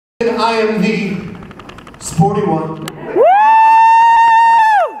I am the sporty one. Woo!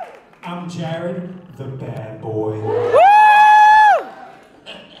 I'm Jared, the bad boy. Woo!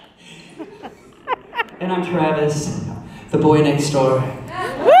 And I'm Travis, the boy next door.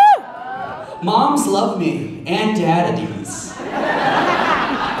 Woo! Moms love me, and daddies.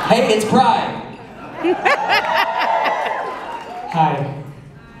 Hey, it's Pride. Hi,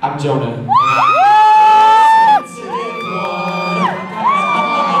 I'm Jonah.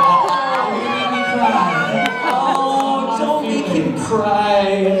 Oh, don't make him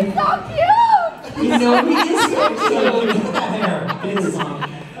cry. He's so cute! You know he is so cute. It's,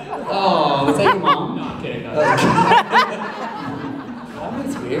 oh, is that your mom? No, I'm kidding. Oh,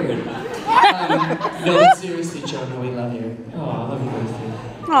 that's weird. No, seriously, Jonah, we love you. Oh, I love you guys too.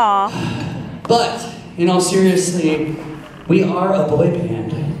 Aww. But, in all seriously, we are a boy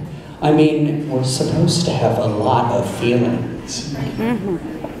band. I mean, we're supposed to have a lot of feelings.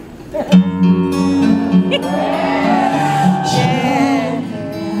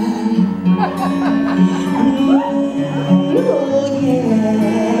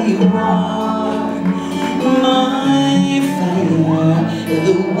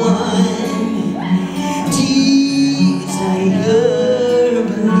 The one desire,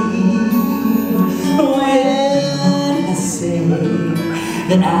 believe when I say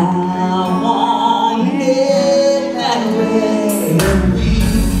that I want it that way.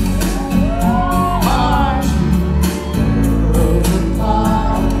 We are two worlds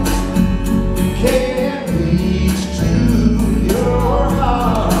apart, can't reach to your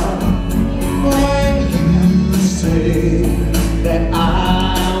heart when you say that I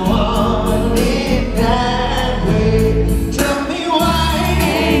want it that way. Tell me why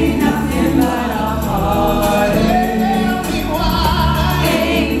ain't nothing but a heart. Tell me why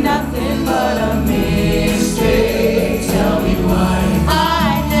ain't nothing but a mistake. Tell me why I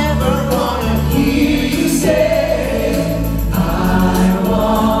never wanna hear you say I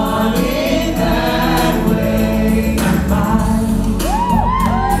want it that way. Am I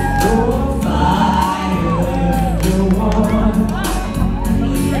your fire, your one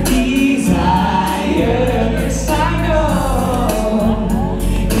desire? Yes, I know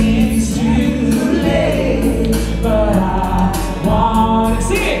it's too late, but I wanna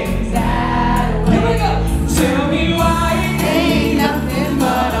sing it. Here we go. Tell me why it ain't nothing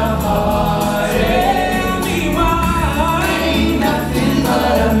but a heart. Tell me why ain't nothing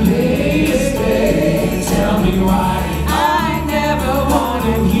but a mistake. Tell me why I never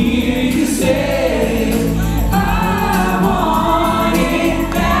wanna hear you say I want it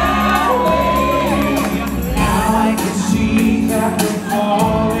that way. Now I can see that we're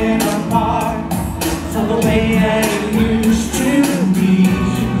falling apart from the way that it used to be.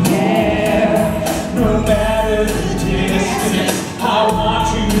 Yeah, no matter the distance, I want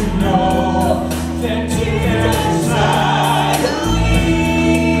you to know that deep inside of me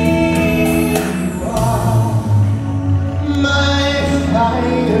you are my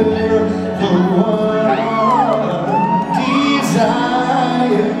fire, the one desire.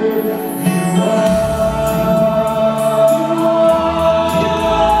 You are